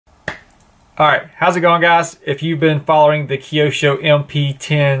Alright, how's it going, guys? If you've been following the KYOSHO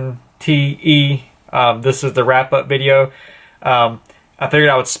MP10Te, this is the wrap-up video. I figured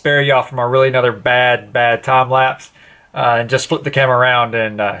I would spare y'all from another bad time lapse and just flip the camera around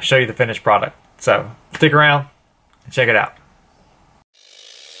and show you the finished product. So stick around and check it out.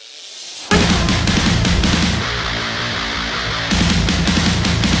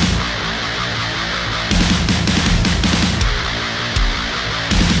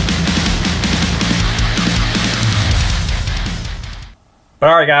 But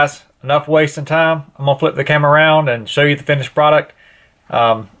alright guys, enough wasting time. I'm going to flip the camera around and show you the finished product.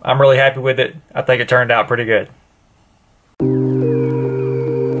 I'm really happy with it. I think it turned out pretty good.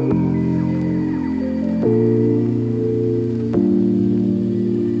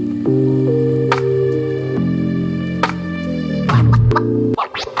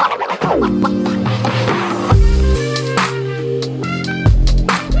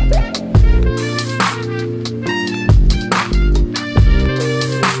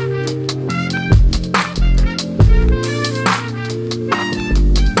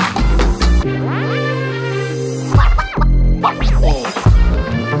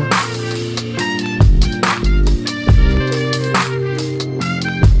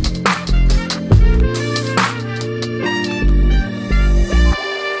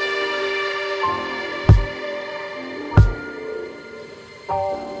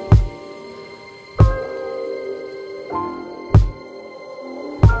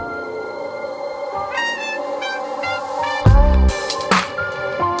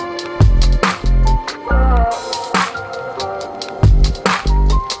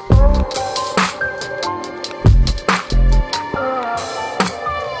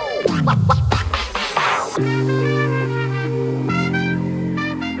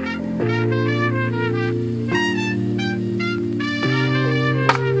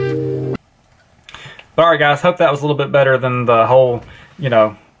 But alright guys, hope that was a little bit better than the whole,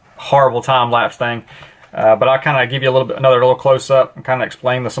 horrible time-lapse thing. But I'll kind of give you another little close-up and kind of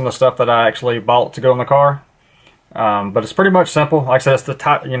explain some of the stuff that I actually bought to go in the car. But it's pretty much simple. Like I said, it's the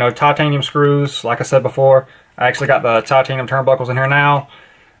titanium screws. Like I said before, I actually got the titanium turnbuckles in here now.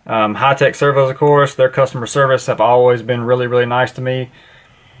 High-tech servos, of course. Their customer service have always been really nice to me.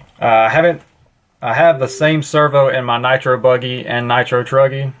 I have the same servo in my nitro buggy and nitro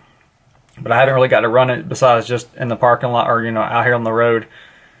truggy, but I haven't really got to run it besides just in the parking lot or out here on the road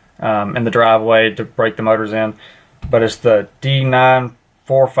in the driveway to break the motors in. But it's the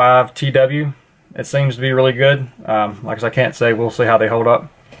D945TW. It seems to be really good. Like I can't say, we'll see how they hold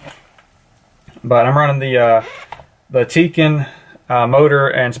up. But I'm running the Tekin motor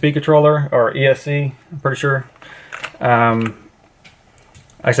and speed controller, or ESC, I'm pretty sure. Like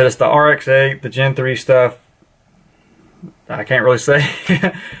I said, it's the RX-8, the Gen 3 stuff. I can't really say.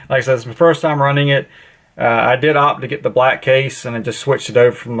 Like I said, it's my first time running it. I did opt to get the black case and then just switched it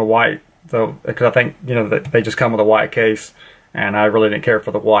over from the white, because I think they just come with a white case, and I really didn't care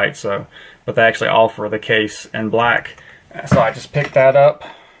for the white. So, but they actually offer the case in black, so I just picked that up.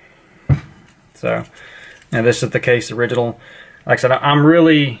 So, and this is the case original. Like I said, I'm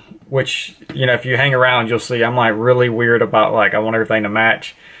really, which if you hang around, you'll see I'm like really weird about I want everything to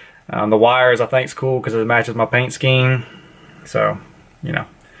match. The wires I think is cool because it matches my paint scheme. So,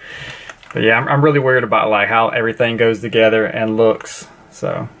 but yeah, I'm really weird about how everything goes together and looks.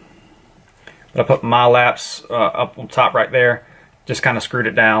 So, but I put my laps up on top right there, just kind of screwed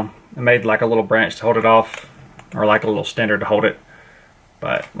it down and made like a little branch to hold it off, or like a little ständer to hold it.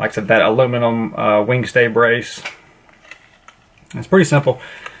 But like I said, that aluminum wing stay brace, it's pretty simple.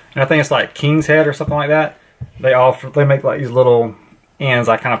 And I think it's like King's Head or something like that. They make like these little ends.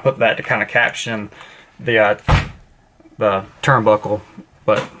 I kind of put that to kind of caption the turnbuckle.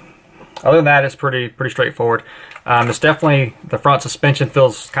 But other than that, it's pretty straightforward. It's definitely, the front suspension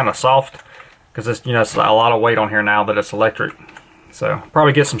feels kind of soft because it's it's a lot of weight on here now that it's electric. So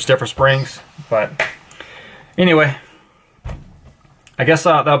probably get some stiffer springs. But anyway, I guess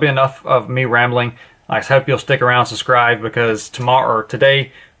that'll be enough of me rambling. I hope you'll stick around and subscribe, because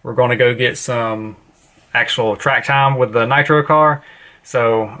today we're going to go get some actual track time with the nitro car.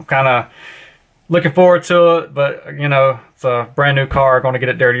 So I'm kind of looking forward to it, but it's a brand new car, going to get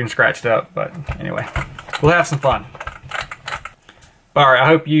it dirty and scratched up. But anyway, we'll have some fun. All right, I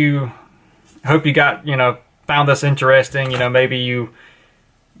hope you got found this interesting. Maybe you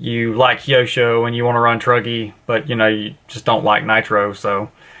like KYOSHO and you want to run truggy, but you just don't like nitro.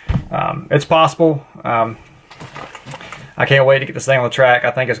 So it's possible. I can't wait to get this thing on the track.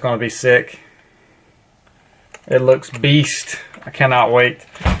 I think it's going to be sick. It looks beast. I cannot wait.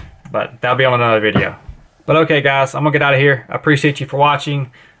 But that'll be on another video. But okay guys, I'm gonna get out of here. I appreciate you for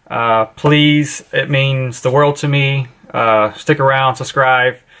watching. please, it means the world to me. Stick around,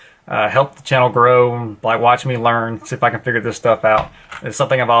 subscribe, help the channel grow, like watch me learn, see if I can figure this stuff out. It's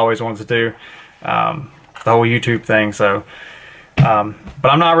something I've always wanted to do, the whole YouTube thing. So, but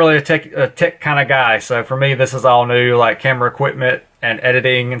I'm not really a tech kind of guy. So for me, this is all new, like camera equipment and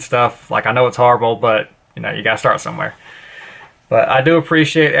editing and stuff. Like I know it's horrible, but you know, you gotta start somewhere. But I do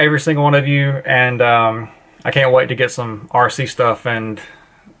appreciate every single one of you, and I can't wait to get some RC stuff and,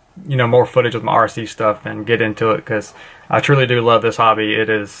 you know, more footage with my RC stuff and get into it, because I truly do love this hobby. It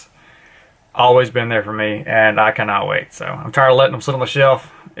has always been there for me, and I cannot wait. So I'm tired of letting them sit on the shelf.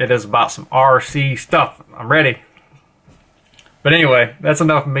 It is about some RC stuff. I'm ready. But anyway, that's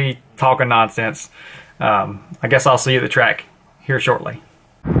enough of me talking nonsense. I guess I'll see you at the track here shortly.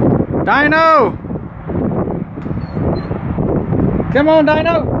 Dino! Come on,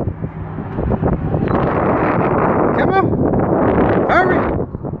 Dino! Come on! Hurry!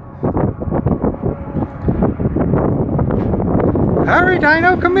 Hurry,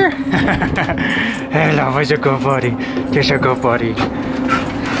 Dino, come here! Hello, where's your good buddy? There's your good buddy.